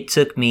man, it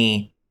took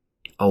me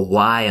a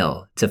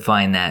while to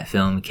find that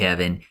film,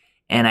 Kevin.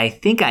 And I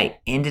think I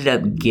ended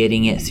up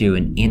getting it through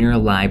an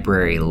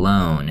interlibrary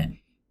loan,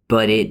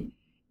 but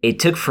it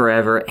took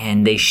forever,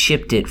 and they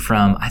shipped it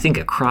from, I think,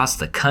 across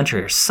the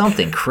country or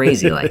something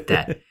crazy like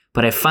that.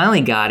 But I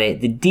finally got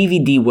it. The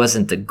DVD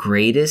wasn't the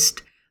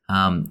greatest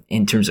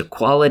in terms of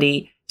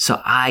quality,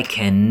 so I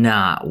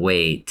cannot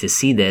wait to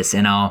see this.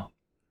 And I'll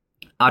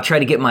try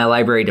to get my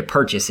library to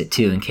purchase it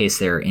too, in case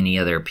there are any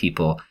other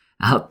people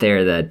out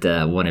there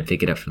that want to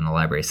pick it up from the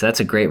library. So that's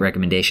a great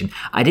recommendation.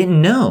 I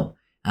didn't know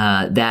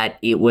that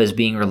it was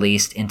being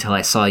released until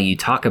I saw you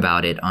talk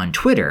about it on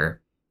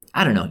Twitter.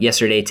 I don't know,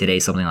 yesterday, today,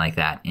 something like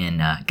that,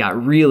 and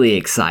got really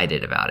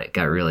excited about it.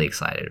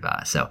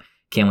 So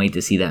can't wait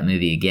to see that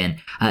movie again.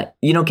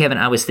 Kevin,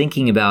 I was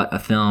thinking about a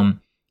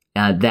film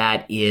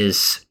that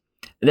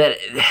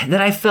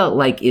I felt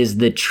like is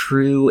the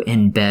true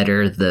and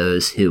better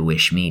Those Who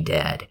Wish Me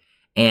Dead.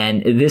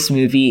 And this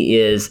movie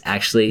is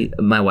actually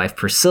my wife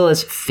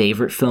Priscilla's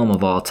favorite film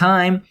of all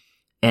time.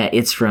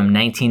 It's from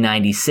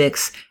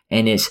 1996,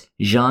 and it's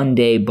Jean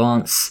de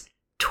Bont's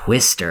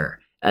Twister.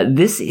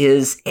 This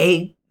is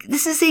a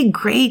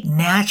great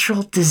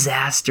natural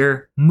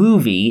disaster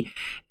movie.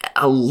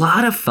 A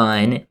lot of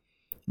fun.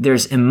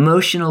 There's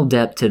emotional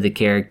depth to the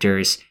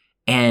characters,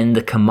 and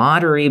the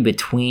camaraderie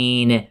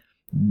between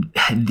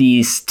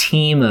these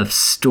team of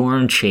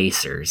storm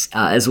chasers,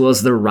 as well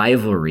as the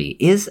rivalry,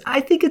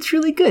 I think it's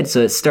really good.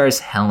 So it stars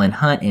Helen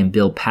Hunt and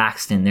Bill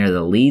Paxton. They're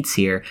the leads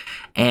here.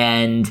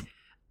 And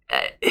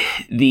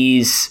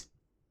these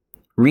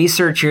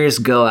researchers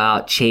go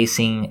out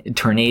chasing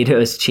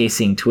tornadoes,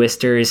 chasing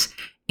twisters,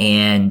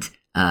 and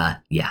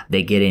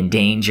they get in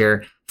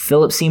danger.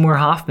 Philip Seymour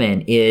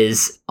Hoffman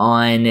is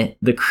on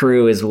the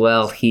crew as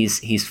well.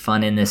 He's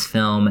fun in this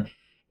film.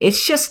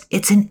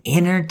 It's an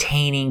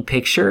entertaining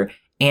picture,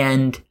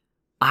 and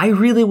I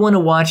really want to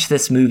watch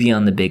this movie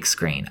on the big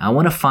screen. I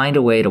want to find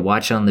a way to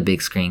watch it on the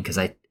big screen, because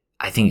I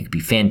think it could be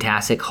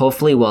fantastic.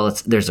 Hopefully, while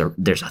there's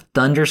a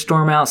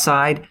thunderstorm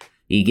outside,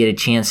 you get a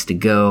chance to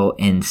go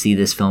and see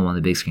this film on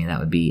the big screen. That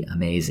would be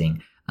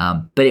amazing.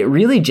 But it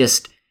really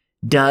just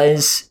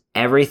does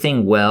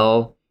everything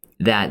well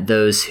that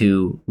Those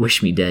Who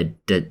Wish Me Dead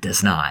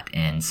does not.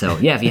 And so,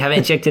 if you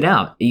haven't checked it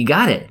out, you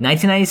got it.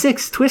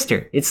 1996,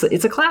 Twister. It's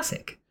a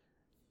classic.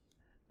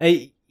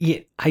 I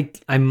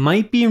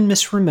might be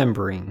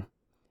misremembering,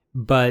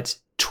 but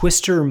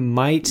Twister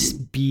might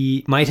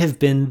have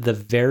been the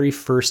very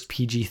first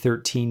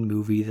PG-13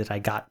 movie that I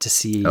got to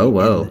see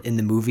in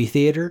the movie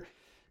theater.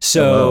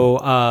 So,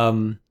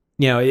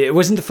 it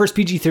wasn't the first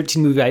PG-13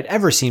 movie I'd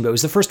ever seen, but it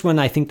was the first one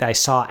I think that I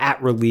saw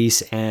at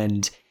release,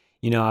 and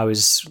I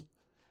was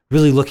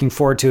really looking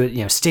forward to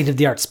it. State of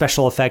the art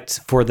special effects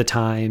for the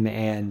time,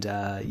 and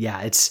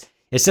it's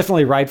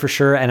definitely a ride for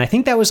sure. And I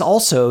think that was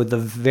also the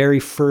very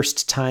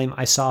first time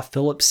I saw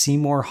Philip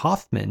Seymour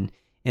Hoffman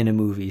in a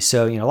movie.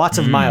 So lots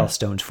of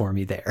milestones for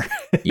me there.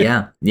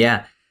 Yeah.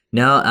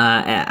 No,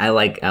 I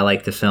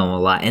like the film a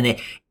lot, and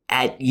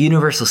at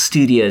Universal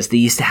Studios, they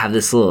used to have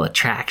this little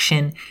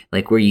attraction,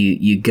 like where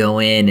you go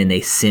in and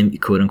they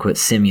quote unquote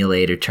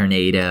simulate a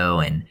tornado,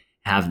 and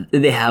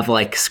they have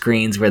like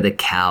screens where the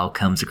cow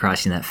comes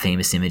across, that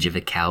famous image of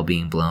a cow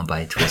being blown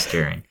by a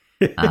twister. And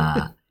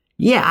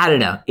yeah, I don't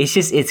know. It's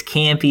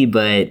campy,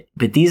 but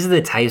these are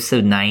the types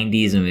of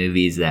 90s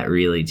movies that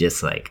really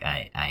just like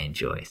I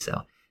enjoy.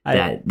 So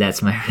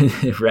that's my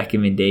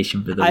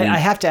recommendation for the week. I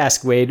have to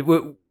ask, Wade,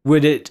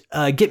 would it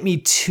get me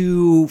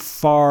too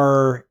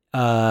far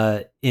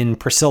in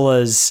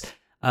Priscilla's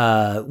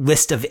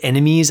list of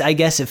enemies, I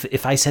guess,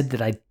 if I said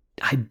that I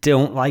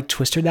don't like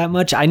Twister that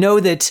much? I know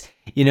that,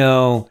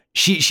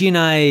 she and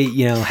I,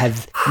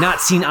 have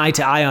not seen eye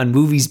to eye on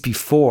movies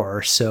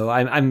before. So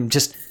I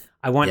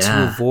want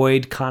to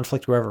avoid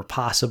conflict wherever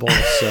possible.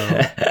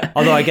 So,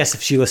 although I guess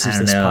if she listens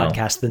to this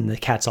podcast, then the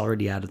cat's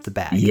already out of the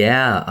bag.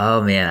 Yeah.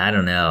 Oh man. I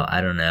don't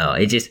know.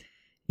 It just,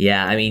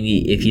 I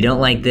mean, if you don't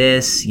like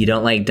this, you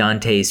don't like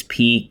Dante's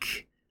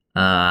Peak,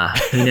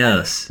 who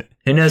knows?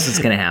 Who knows what's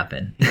going to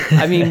happen?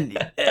 I mean,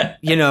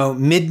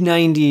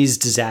 mid-90s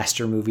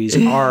disaster movies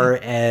are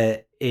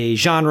a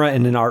genre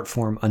and an art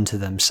form unto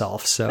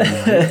themselves. So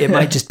it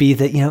might just be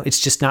that,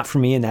 it's just not for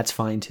me, and that's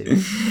fine too.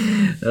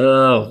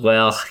 Oh,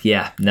 well,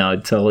 yeah, no, I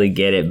totally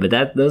get it.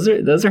 But those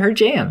are her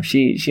jam.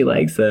 She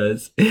likes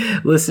those.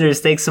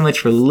 Listeners, thanks so much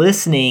for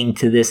listening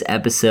to this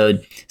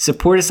episode.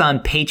 Support us on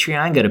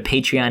Patreon. Go to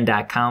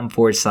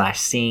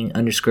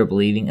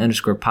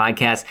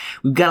patreon.com/seeing_believing_podcast.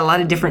 We've got a lot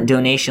of different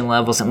donation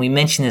levels, and we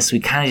mentioned this. We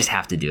kind of just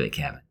have to do it,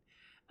 Kevin.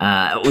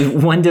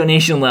 One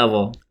donation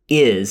level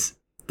is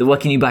the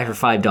what can you buy for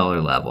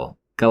 $5 level.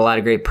 Got a lot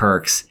of great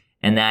perks,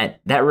 and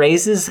that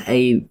raises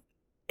an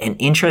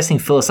interesting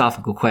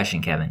philosophical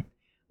question, Kevin.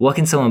 What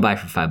can someone buy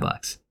for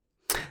 $5?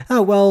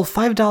 Oh, well,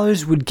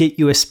 $5 would get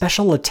you a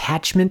special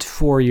attachment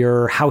for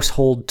your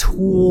household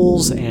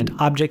tools and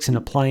objects and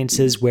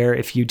appliances, where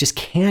if you just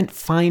can't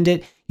find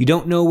it, you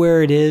don't know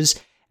where it is,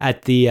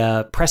 at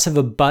the press of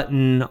a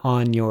button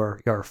on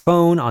your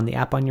phone, on the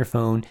app on your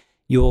phone,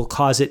 you'll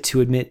cause it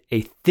to emit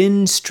a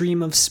thin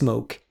stream of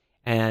smoke,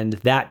 and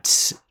that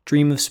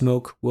stream of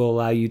smoke will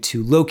allow you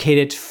to locate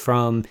it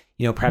from,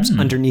 perhaps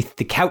underneath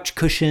the couch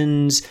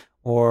cushions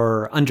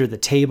or under the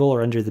table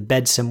or under the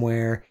bed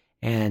somewhere.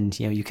 And,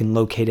 you can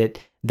locate it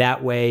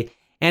that way.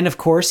 And of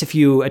course, if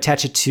you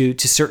attach it to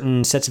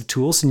certain sets of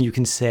tools, and you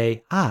can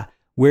say,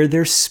 where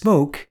there's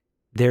smoke,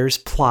 there's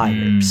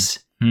pliers.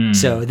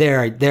 So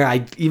there,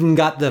 I even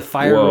got the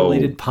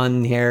fire-related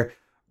pun here.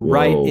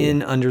 Right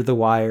in under the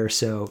wire.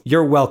 So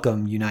you're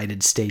welcome,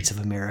 United States of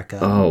America.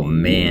 Oh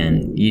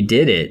man, you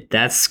did it.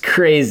 That's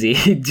crazy.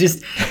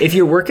 Just if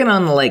you're working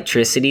on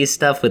electricity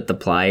stuff with the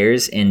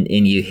pliers and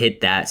you hit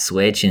that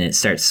switch and it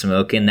starts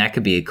smoking, that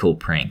could be a cool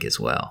prank as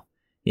well.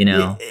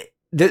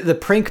 The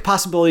prank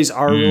possibilities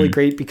are really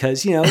great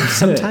because,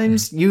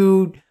 sometimes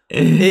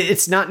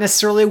it's not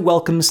necessarily a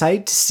welcome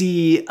sight to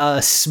see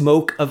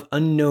smoke of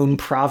unknown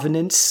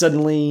provenance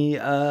suddenly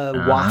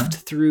waft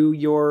through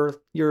your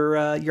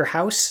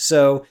house.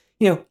 So,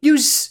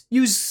 use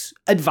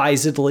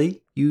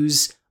advisedly,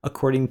 use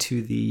according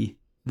to the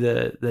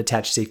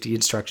attached safety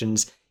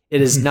instructions.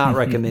 It is not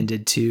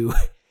recommended to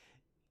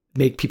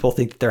make people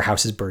think that their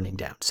house is burning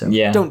down. So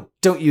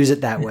don't use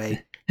it that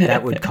way.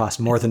 That would cost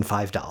more than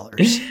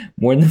 $5.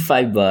 More than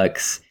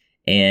 $5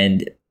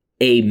 and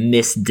a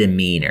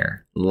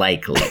misdemeanor,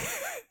 likely.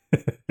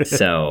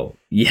 So,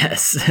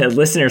 yes,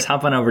 listeners,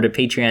 hop on over to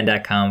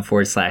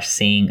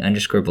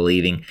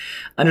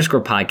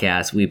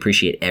patreon.com/seeing_believing_podcast. We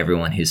appreciate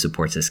everyone who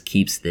supports us,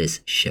 keeps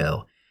this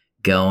show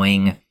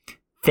going.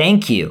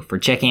 Thank you for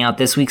checking out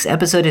this week's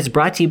episode. It's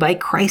brought to you by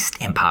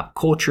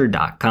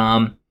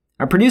ChristandPopCulture.com.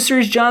 Our producer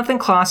is Jonathan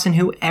Clausen,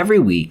 who every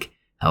week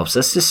helps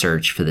us to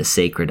search for the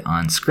sacred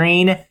on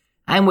screen.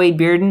 I'm Wade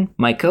Bearden.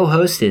 My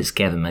co-host is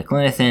Kevin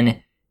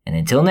McLenithan. And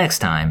until next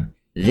time,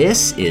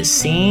 this is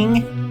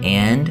Seeing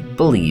and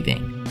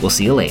Believing. We'll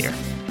see you later.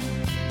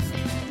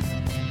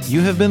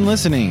 You have been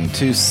listening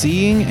to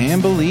Seeing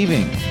and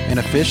Believing, an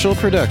official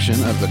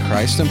production of the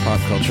Christ and Pop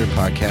Culture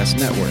Podcast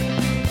Network.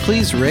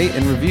 Please rate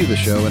and review the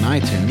show in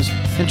iTunes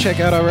and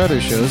check out our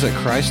other shows at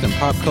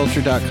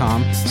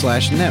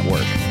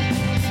christandpopculture.com/network.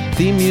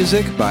 Theme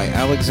music by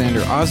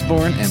Alexander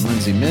Osborne and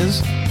Lindsay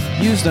Miz,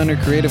 used under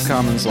Creative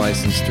Commons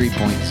License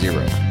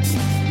 3.0.